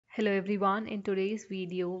Hello everyone, in today's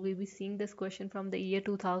video we'll be seeing this question from the year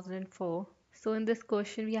 2004. So in this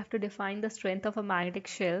question we have to define the strength of a magnetic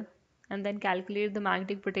shell and then calculate the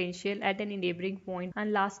magnetic potential at any neighboring point,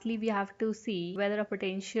 and lastly we have to see whether a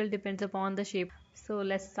potential depends upon the shape. So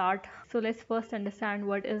let's start. So let's first understand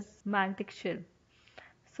what is magnetic shell.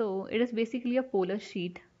 So it is basically a polar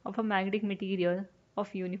sheet of a magnetic material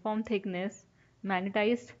of uniform thickness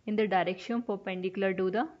magnetized in the direction perpendicular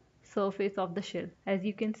to the surface of the shell. As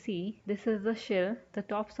you can see, this is the shell. The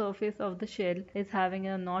top surface of the shell is having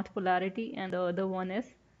a north polarity and the other one is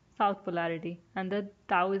south polarity. And the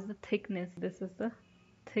tau is the thickness. This is the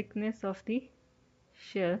thickness of the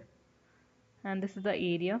shell, and this is the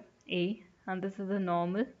area A, and this is the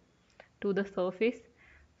normal to the surface.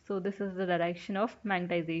 So this is the direction of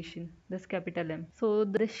magnetization, this capital M. So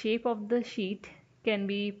the shape of the sheet can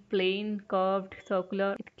be plane, curved,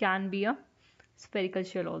 circular. It can be a spherical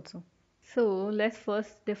shell also. So let's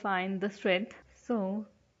first define the strength. So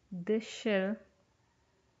this shell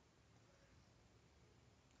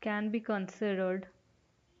can be considered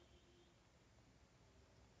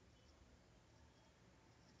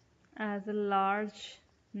as a large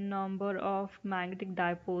number of magnetic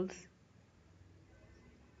dipoles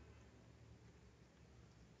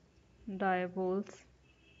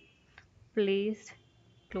placed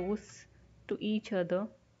close to each other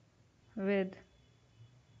with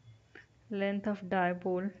length of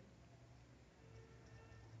dipole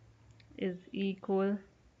is equal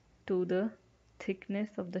to the thickness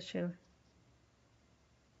of the shell.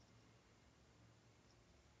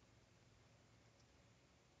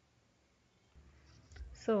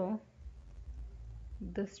 So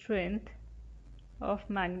the strength of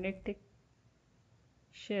magnetic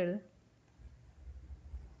shell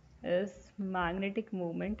is magnetic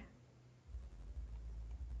moment,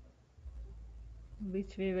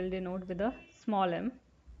 which we will denote with a small m,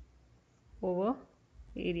 over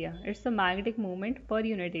area. It's the magnetic moment per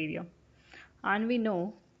unit area, and we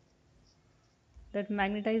know that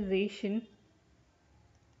magnetization,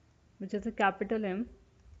 which is a capital M,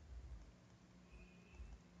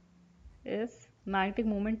 is magnetic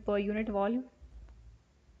moment per unit volume.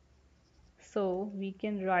 So we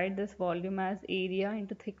can write this volume as area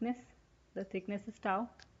into thickness. The thickness is tau.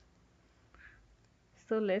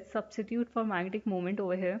 So let's substitute for magnetic moment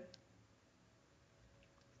over here.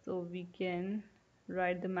 So we can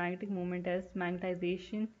write the magnetic moment as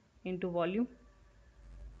magnetization into volume.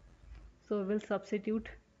 So we'll substitute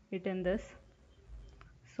it in this.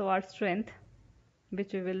 So our strength,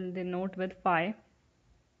 which we will denote with phi.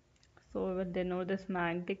 So we will denote this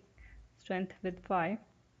magnetic strength with phi.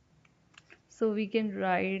 So we can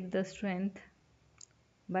write the strength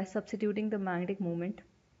by substituting the magnetic moment.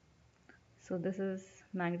 So this is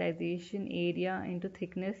magnetization area into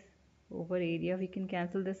thickness over area. We can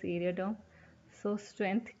cancel this area term. So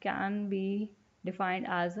strength can be defined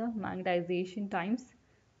as a magnetization times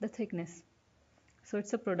the thickness. So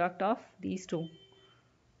it's a product of these two.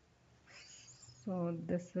 So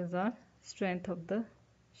this is our strength of the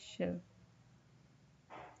shell.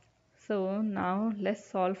 So now let's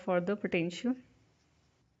solve for the potential.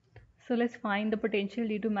 So let's find the potential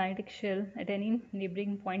due to magnetic shell at any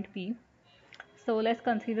neighboring point P. So let's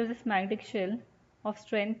consider this magnetic shell of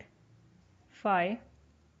strength phi.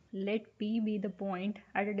 Let P be the point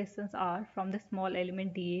at a distance r from the small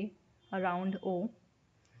element dA around O,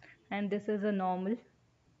 and this is a normal,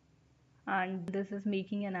 and this is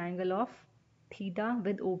making an angle of theta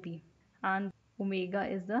with OP, and omega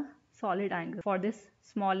is the solid angle for this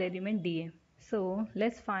small element dA. So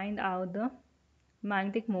let's find out the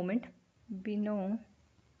magnetic moment. We know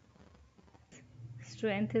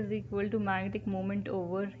strength is equal to magnetic moment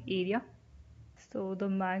over area. So the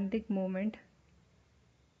magnetic moment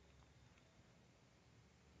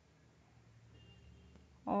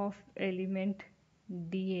of element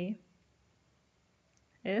dA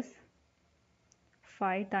is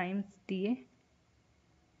phi times dA.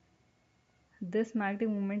 This magnetic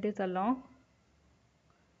moment is along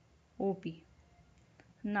OP.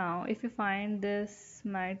 Now if you find this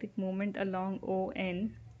magnetic moment along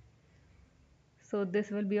ON, so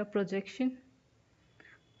this will be a projection.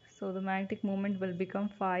 So the magnetic moment will become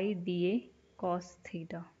phi dA cos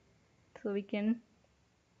theta. So we can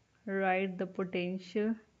write the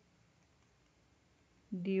potential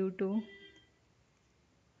due to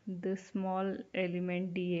this small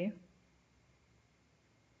element dA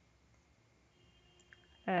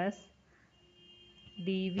as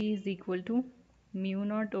dV is equal to mu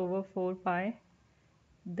naught over 4 pi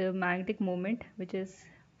the magnetic moment, which is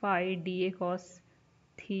phi dA cos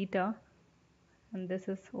theta, and this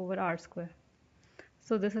is over r square.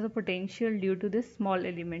 So this is a potential due to this small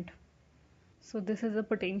element. So this is a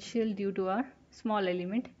potential due to our small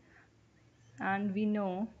element, and we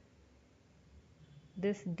know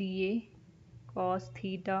this dA cos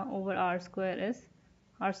theta over r square is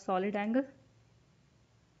our solid angle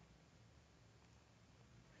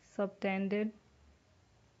subtended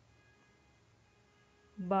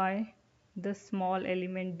by the small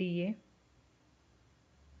element dA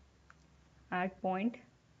at point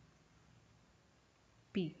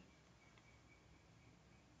P.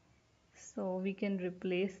 So we can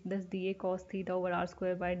replace this dA cos theta over r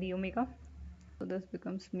square by d omega. So this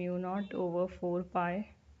becomes mu naught over 4 pi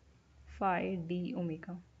phi d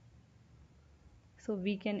omega. So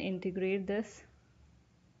we can integrate this.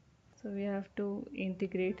 So we have to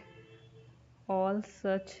integrate all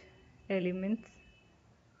such elements.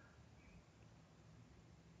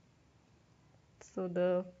 So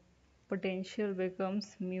the potential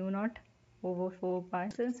becomes mu naught over 4 pi.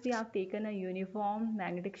 Since we have taken a uniform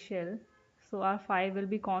magnetic shell, so our phi will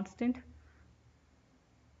be constant.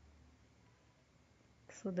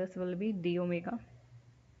 So this will be d omega.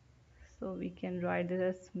 So we can write this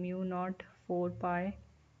as mu naught 4 pi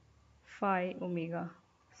phi omega.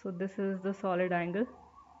 So this is the solid angle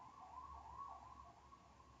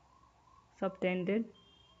subtended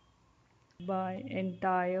by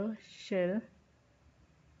entire shell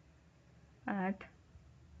at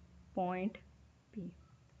point P.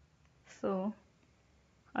 So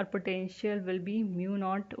our potential will be mu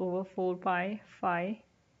naught over 4 pi phi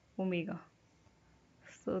omega.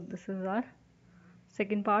 So this is our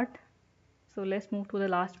second part. So let's move to the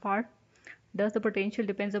last part. Does the potential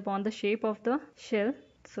depends upon the shape of the shell?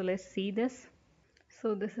 So let's see this.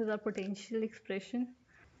 So this is our potential expression.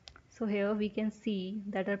 So here we can see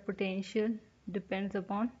that our potential depends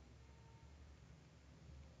upon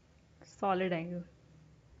solid angle,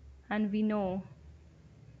 and we know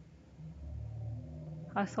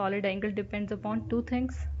our solid angle depends upon two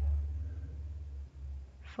things.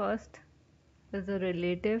 First is the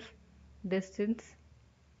relative distance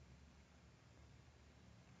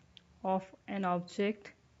of an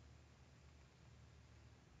object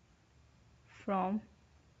from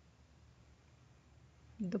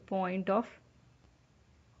the point of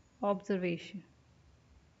observation.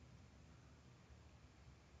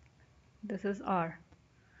 This is r.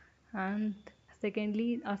 And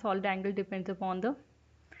secondly, a solid angle depends upon the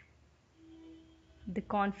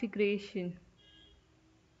configuration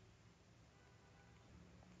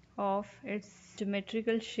of its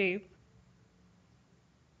geometrical shape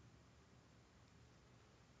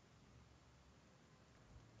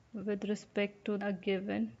with respect to a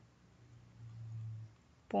given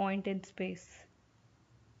point in space.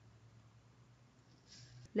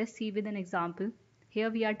 Let's see with an example. Here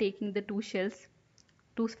we are taking the two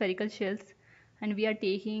spherical shells, and we are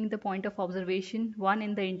taking the point of observation, one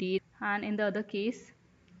in the interior, and in the other case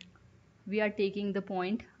we are taking the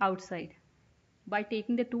point outside. By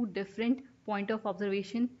taking the two different point of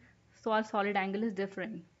observation, so our solid angle is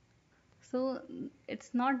different. So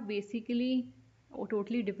it's not basically or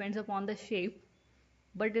totally depends upon the shape,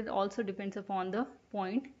 but it also depends upon the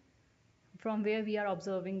point from where we are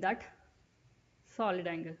observing that solid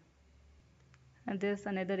angle. And there's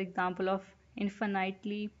another example of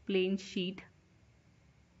infinitely plane sheet.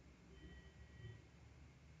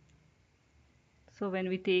 So when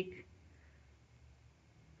we take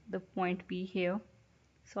the point P here,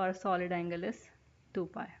 so our solid angle is 2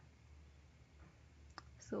 pi.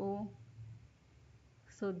 So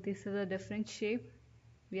this is a different shape,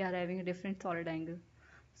 we are having a different solid angle.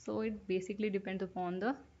 So it basically depends upon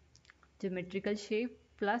the geometrical shape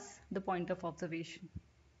plus the point of observation.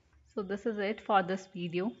 So this is it for this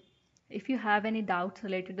video. If you have any doubts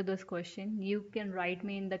related to this question, you can write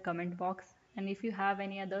me in the comment box, and if you have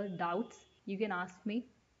any other doubts, you can ask me.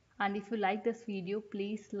 And if you like this video,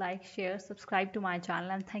 please like, share, subscribe to my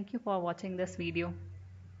channel, and thank you for watching this video.